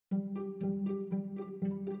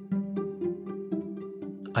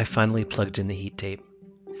I finally plugged in the heat tape.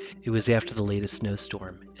 It was after the latest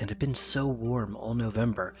snowstorm, and it had been so warm all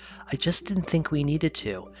November, I just didn't think we needed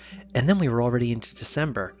to. And then we were already into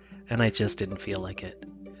December, and I just didn't feel like it.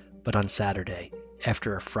 But on Saturday,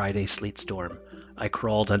 after a Friday sleet storm, I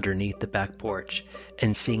crawled underneath the back porch,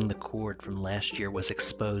 and seeing the cord from last year was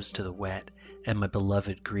exposed to the wet, and my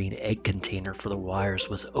beloved green egg container for the wires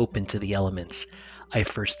was open to the elements, I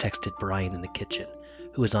first texted Brian in the kitchen,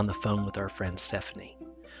 who was on the phone with our friend Stephanie.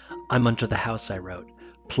 "I'm under the house," I wrote,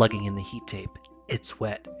 plugging in the heat tape. "It's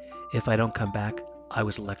wet. If I don't come back, I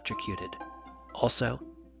was electrocuted. Also,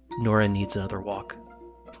 Nora needs another walk."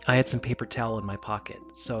 I had some paper towel in my pocket,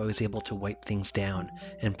 so I was able to wipe things down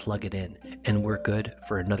and plug it in, and we're good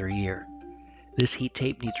for another year. This heat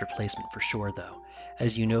tape needs replacement for sure, though.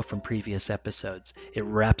 As you know from previous episodes, it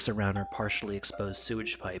wraps around our partially exposed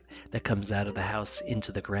sewage pipe that comes out of the house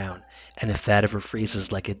into the ground, and if that ever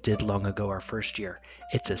freezes like it did long ago our first year,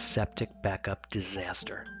 it's a septic backup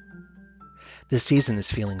disaster. This season is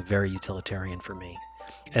feeling very utilitarian for me.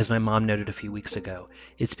 As my mom noted a few weeks ago,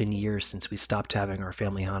 it's been years since we stopped having our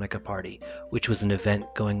family Hanukkah party, which was an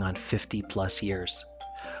event going on 50 plus years.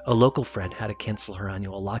 A local friend had to cancel her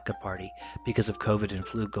annual latke party because of COVID and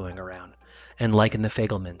flu going around. And like in the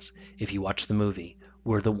Fagelmans, if you watch the movie,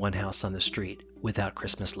 we're the one house on the street without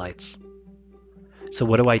Christmas lights. So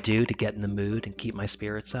what do I do to get in the mood and keep my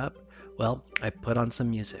spirits up? Well, I put on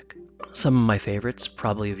some music. Some of my favorites,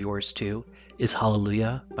 probably of yours too, is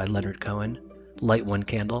Hallelujah by Leonard Cohen, Light One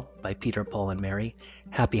Candle by Peter, Paul and Mary,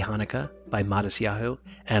 Happy Hanukkah by Matisyahu,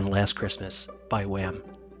 and Last Christmas by Wham.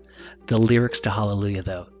 The lyrics to Hallelujah,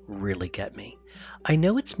 though, really get me. I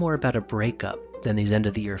know it's more about a breakup than these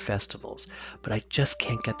end-of-the-year festivals, but I just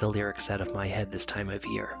can't get the lyrics out of my head this time of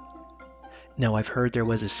year. Now, I've heard there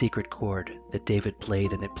was a secret chord that David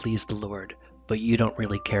played and it pleased the Lord, but you don't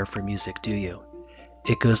really care for music, do you?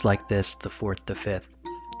 It goes like this: the fourth, the fifth,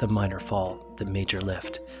 the minor fall, the major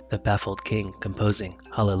lift, the baffled king composing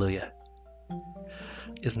Hallelujah.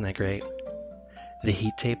 Isn't that great? The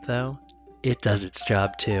heat tape, though, it does its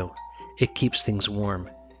job too. It keeps things warm,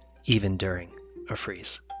 even during a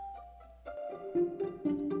freeze.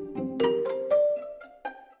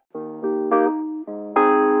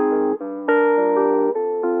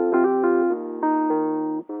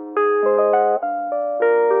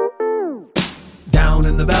 Down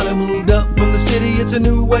in the valley, moved up from the city. It's a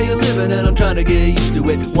new way of living and I'm trying to get used to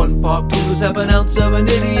it. One park poodles, half an ounce of an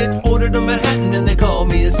idiot. Ordered a Manhattan and they call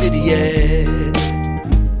me a city, yeah.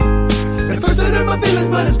 At first it hurt my feelings,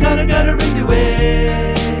 but it's kinda got a ring to it.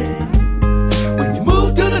 When you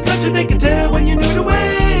move to the country, they can tell when you're new to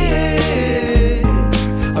it.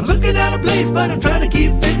 I'm looking at a place, but I'm trying to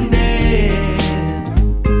keep fitting in.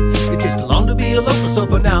 It takes too long to be a local, so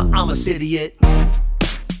for now I'm a city-it.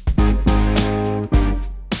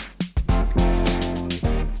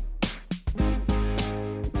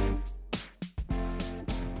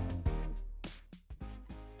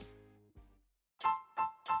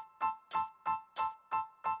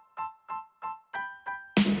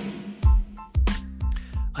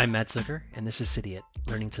 I'm Matt Zucker, and this is City It,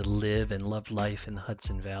 learning to live and love life in the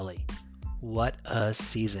Hudson Valley. What a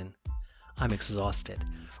season! I'm exhausted.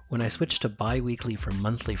 When I switched to bi-weekly from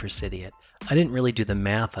monthly for City It, I didn't really do the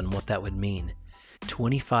math on what that would mean.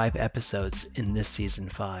 25 episodes in this season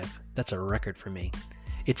 5. That's a record for me.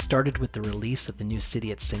 It started with the release of the new City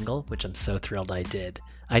It single, which I'm so thrilled I did.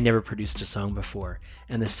 I never produced a song before,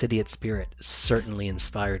 and the City It spirit certainly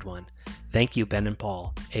inspired one. Thank you, Ben and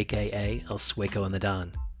Paul, aka El Sueco and the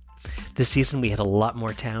Don. This season we had a lot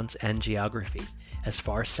more towns and geography, as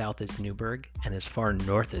far south as Newburgh and as far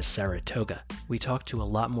north as Saratoga. We talked to a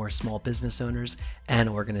lot more small business owners and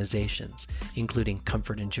organizations, including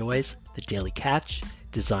Comfort and Joys, The Daily Catch,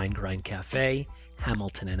 Design Grind Cafe,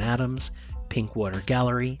 Hamilton and Adams, Pinkwater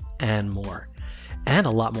Gallery, and more. And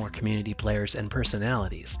a lot more community players and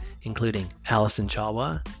personalities, including Allison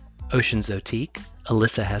Chawa, Ocean Zotique,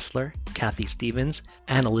 Alyssa Hessler, Kathy Stevens,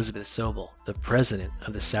 and Elizabeth Sobel, the president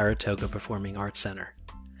of the Saratoga Performing Arts Center.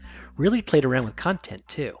 Really played around with content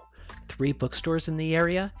too. 3 bookstores in the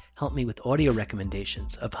area helped me with audio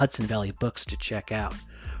recommendations of Hudson Valley books to check out.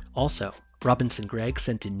 Also, Robinson Gregg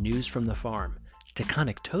sent in news from the farm.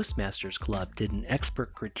 Taconic Toastmasters Club did an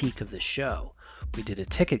expert critique of the show. We did a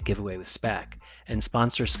ticket giveaway with SPAC, and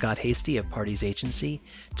sponsor Scott Hasty of Parties Agency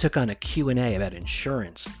took on a Q&A about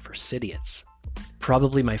insurance for City-Its.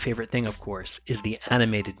 Probably my favorite thing, of course, is the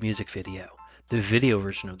animated music video. The video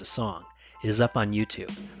version of the song is up on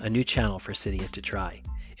YouTube, a new channel for City-It to try.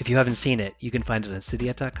 If you haven't seen it, you can find it on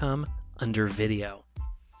cityit.com under video.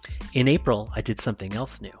 In April, I did something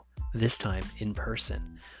else new. this time in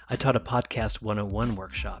person. I taught a Podcast 101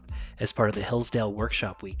 workshop as part of the Hillsdale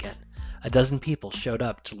Workshop Weekend. A dozen people showed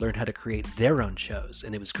up to learn how to create their own shows,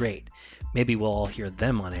 and it was great. Maybe we'll all hear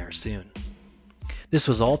them on air soon. This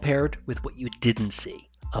was all paired with what you didn't see,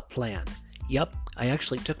 a plan. Yep, I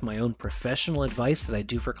actually took my own professional advice that I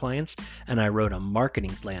do for clients, and I wrote a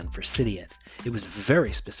marketing plan for Cidiot. It was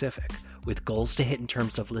very specific, with goals to hit in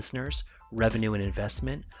terms of listeners, revenue and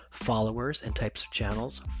investment, followers and types of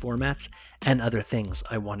channels, formats, and other things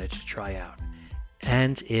I wanted to try out.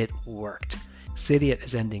 And it worked. Cidiot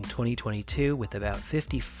is ending 2022 with about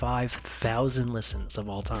 55,000 listens of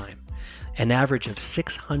all time, an average of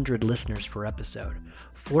 600 listeners per episode,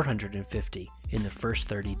 450 in the first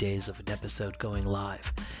 30 days of an episode going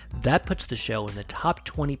live. That puts the show in the top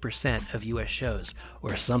 20% of US shows,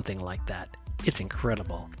 or something like that. It's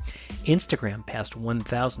incredible. Instagram passed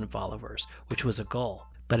 1,000 followers, which was a goal,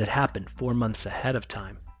 but it happened 4 months ahead of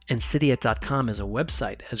time. And Cidiot.com as a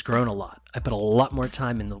website has grown a lot. I put a lot more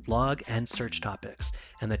time in the blog and search topics,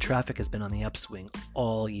 and the traffic has been on the upswing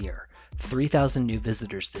all year. 3,000 new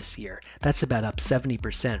visitors this year. That's about up 70%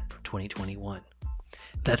 from 2021.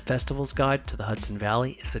 That Festival's Guide to the Hudson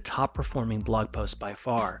Valley is the top performing blog post by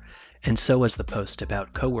far, and so is the post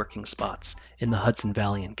about co-working spots in the Hudson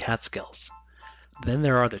Valley and Catskills. Then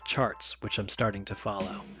there are the charts, which I'm starting to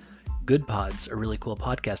follow. GoodPods, a really cool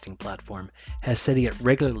podcasting platform, has Cidiot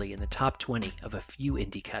regularly in the top 20 of a few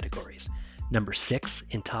indie categories. Number 6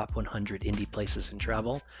 in top 100 indie places and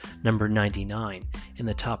travel, number 99 in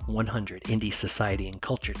the top 100 indie society and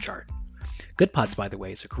culture chart. GoodPods, by the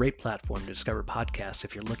way, is a great platform to discover podcasts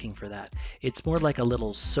if you're looking for that. It's more like a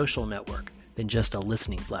little social network than just a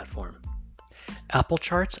listening platform. Apple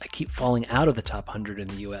charts, I keep falling out of the top 100 in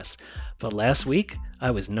the US, but last week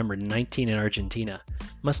I was number 19 in Argentina.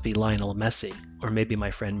 Must be Lionel Messi, or maybe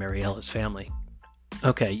my friend Mariella's family.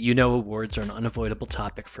 Okay, you know awards are an unavoidable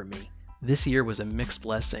topic for me. This year was a mixed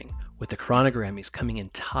blessing, with the Chronogrammys coming in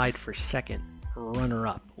tied for second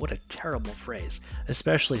runner-up. What a terrible phrase,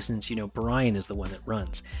 especially since you know Brian is the one that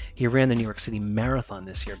runs. He ran the New York City Marathon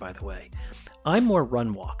this year, by the way. I'm more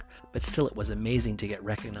run-walk, but still it was amazing to get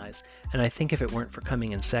recognized, and I think if it weren't for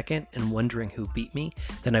coming in second and wondering who beat me,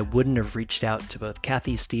 then I wouldn't have reached out to both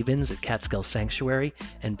Kathy Stevens at Catskill Sanctuary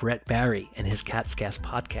and Brett Barry and his Catscast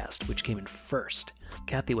podcast, which came in first.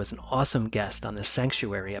 Kathy was an awesome guest on the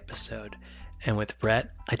Sanctuary episode, and with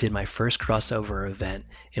Brett, I did my first crossover event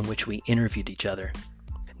in which we interviewed each other.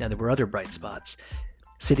 Now, there were other bright spots.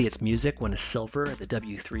 Cidiot's music won a silver at the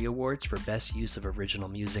W3 Awards for Best Use of Original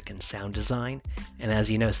Music and Sound Design, and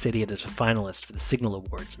as you know, Cidiot is a finalist for the Signal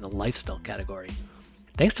Awards in the Lifestyle category.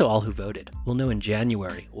 Thanks to all who voted. We'll know in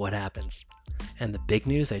January what happens. And the big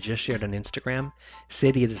news I just shared on Instagram,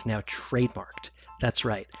 Cidiot is now trademarked. That's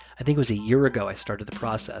right. I think it was a year ago I started the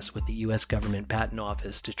process with the U.S. Government Patent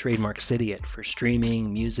Office to trademark Cidiot for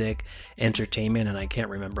streaming, music, entertainment, and I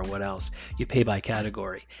can't remember what else. You pay by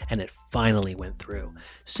category, and it finally went through.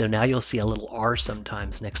 So now you'll see a little R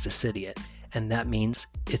sometimes next to Cidiot, and that means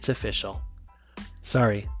it's official.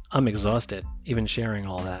 Sorry, I'm exhausted, even sharing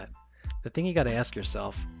all that. The thing you got to ask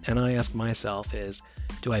yourself, and I ask myself, is,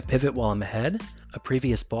 do I pivot while I'm ahead? A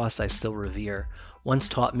previous boss I still revere once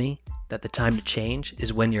taught me that the time to change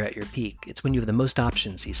is when you're at your peak. It's when you have the most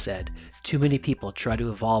options, he said. Too many people try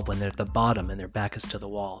to evolve when they're at the bottom and their back is to the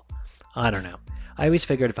wall. I don't know. I always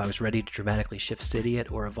figured if I was ready to dramatically shift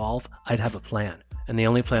Cidiot or evolve, I'd have a plan. And the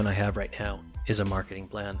only plan I have right now is a marketing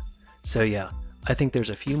plan. So yeah, I think there's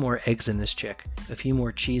a few more eggs in this chick, a few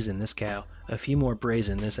more cheese in this cow, a few more brays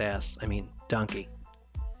in this donkey.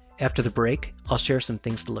 After the break, I'll share some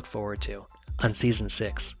things to look forward to on Season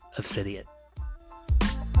 6 of Cidiot.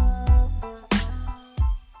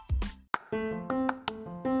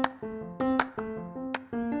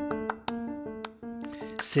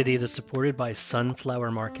 Cidiot is supported by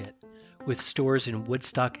Sunflower Market. With stores in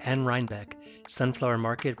Woodstock and Rhinebeck, Sunflower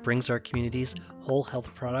Market brings our communities whole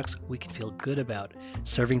health products we can feel good about,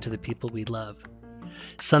 serving to the people we love.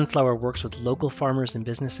 Sunflower works with local farmers and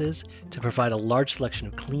businesses to provide a large selection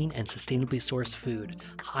of clean and sustainably sourced food,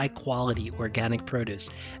 high-quality organic produce,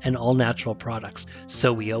 and all-natural products,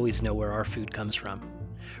 so we always know where our food comes from.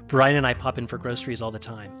 Brian and I pop in for groceries all the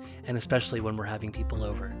time, and especially when we're having people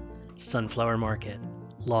over. Sunflower Market.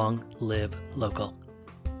 Long live local.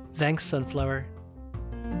 Thanks, Sunflower.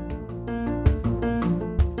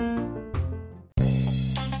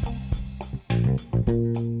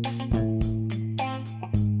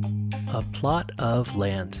 A plot of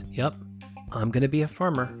land. Yep, I'm going to be a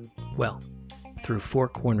farmer. Well, through Four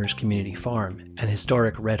Corners Community Farm and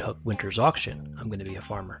historic Red Hook Winters Auction, I'm going to be a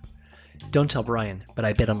farmer. Don't tell Brian, but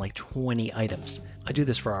I bid on like 20 items. I do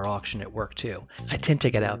this for our auction at work too. I tend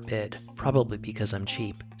to get outbid, probably because I'm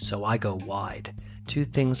cheap, so I go wide. 2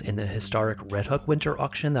 things in the historic Red Hook winter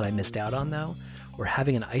auction that I missed out on though were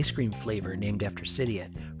having an ice cream flavor named after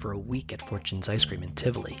Sidiot for a week at Fortune's Ice Cream in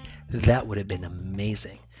Tivoli. That would have been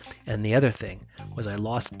amazing. And the other thing was I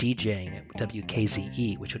lost DJing at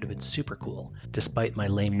WKZE, which would have been super cool, despite my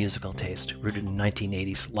lame musical taste rooted in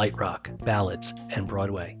 1980s light rock, ballads, and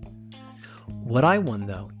Broadway. What I won,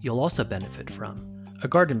 though, you'll also benefit from: a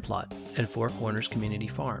garden plot at Four Corners Community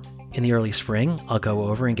Farm. In the early spring, I'll go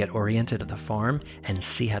over and get oriented at the farm and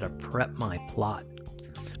see how to prep my plot.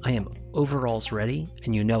 I am overalls ready,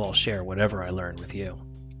 and you know I'll share whatever I learn with you.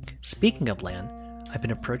 Speaking of land, I've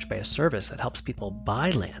been approached by a service that helps people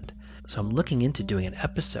buy land, so I'm looking into doing an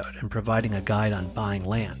episode and providing a guide on buying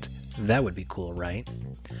land. That would be cool, right?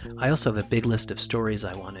 I also have a big list of stories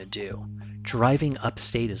I want to do. Driving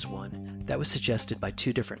upstate is one. That was suggested by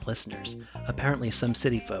 2 different listeners. Apparently some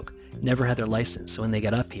city folk never had their license, so when they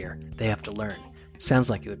get up here, they have to learn. Sounds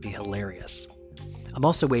like it would be hilarious. I'm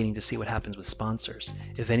also waiting to see what happens with sponsors,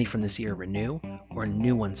 if any from this year renew or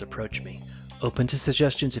new ones approach me. Open to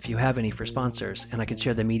suggestions if you have any for sponsors, and I can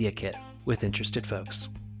share the media kit with interested folks.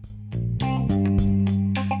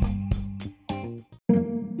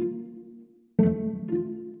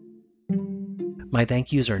 My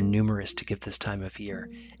thank yous are numerous to give this time of year.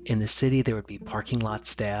 In the city, there would be parking lot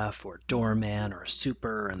staff, or doorman, or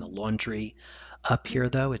super, and the laundry. Up here,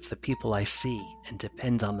 though, it's the people I see and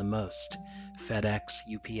depend on the most. FedEx,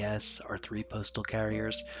 UPS, our 3 postal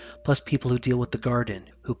carriers, plus people who deal with the garden,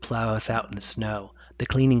 who plow us out in the snow, the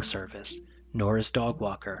cleaning service, Nora's dog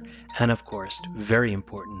walker, and of course, very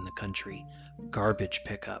important in the country, garbage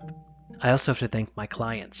pickup. I also have to thank my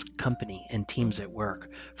clients, company, and teams at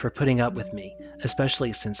work for putting up with me,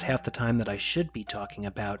 especially since half the time that I should be talking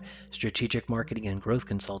about strategic marketing and growth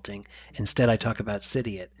consulting, instead I talk about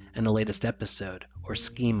Sidiot and the latest episode or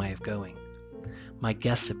scheme I have going. My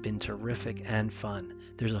guests have been terrific and fun.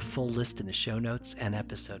 There's a full list in the show notes and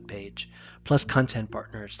episode page, plus content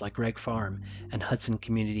partners like Greg Farm and Hudson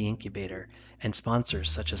Community Incubator, and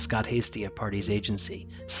sponsors such as Scott Hasty at Parties Agency,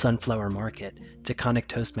 Sunflower Market, Taconic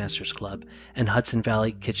Toastmasters Club, and Hudson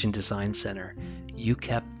Valley Kitchen Design Center. You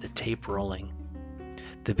kept the tape rolling.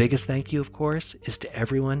 The biggest thank you, of course, is to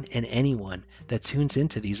everyone and anyone that tunes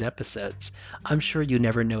into these episodes. I'm sure you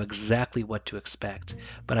never know exactly what to expect,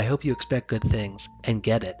 but I hope you expect good things and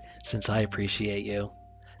get it, since I appreciate you.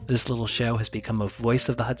 This little show has become a voice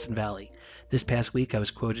of the Hudson Valley. This past week I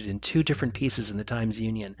was quoted in 2 different pieces in the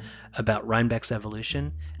Times-Union about Rhinebeck's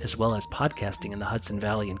evolution, as well as podcasting in the Hudson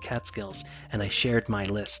Valley and Catskills, and I shared my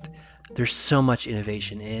list. There's so much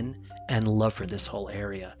innovation in and love for this whole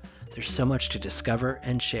area. There's so much to discover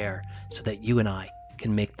and share so that you and I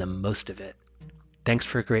can make the most of it. Thanks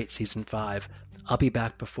for a great Season 5. I'll be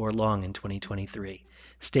back before long in 2023.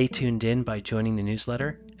 Stay tuned in by joining the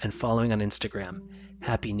newsletter and following on Instagram.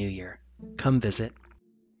 Happy New Year. Come visit.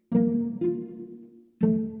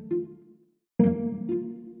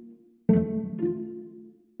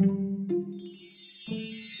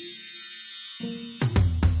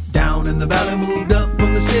 Down in the valley, moved up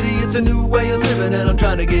from the city. It's a new way of living and I'm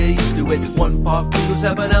trying to get used to it. 1 park noodles,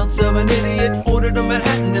 half an ounce of an idiot. Ordered a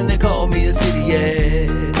Manhattan and they call me a city, yeah.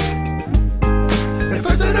 At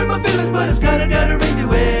first it hurt my feelings, but it's kinda got a ring to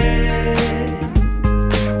it.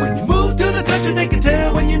 When you move to the country, they can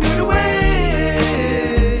tell when you're new to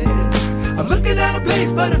it. I'm looking at a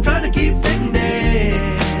place, but I'm trying to keep fitting in.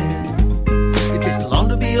 It takes too long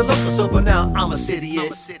to be a local, so for now I'm a city, yeah.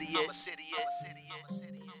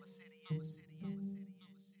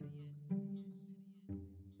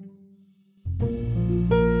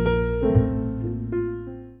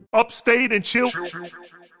 Upstate and chill.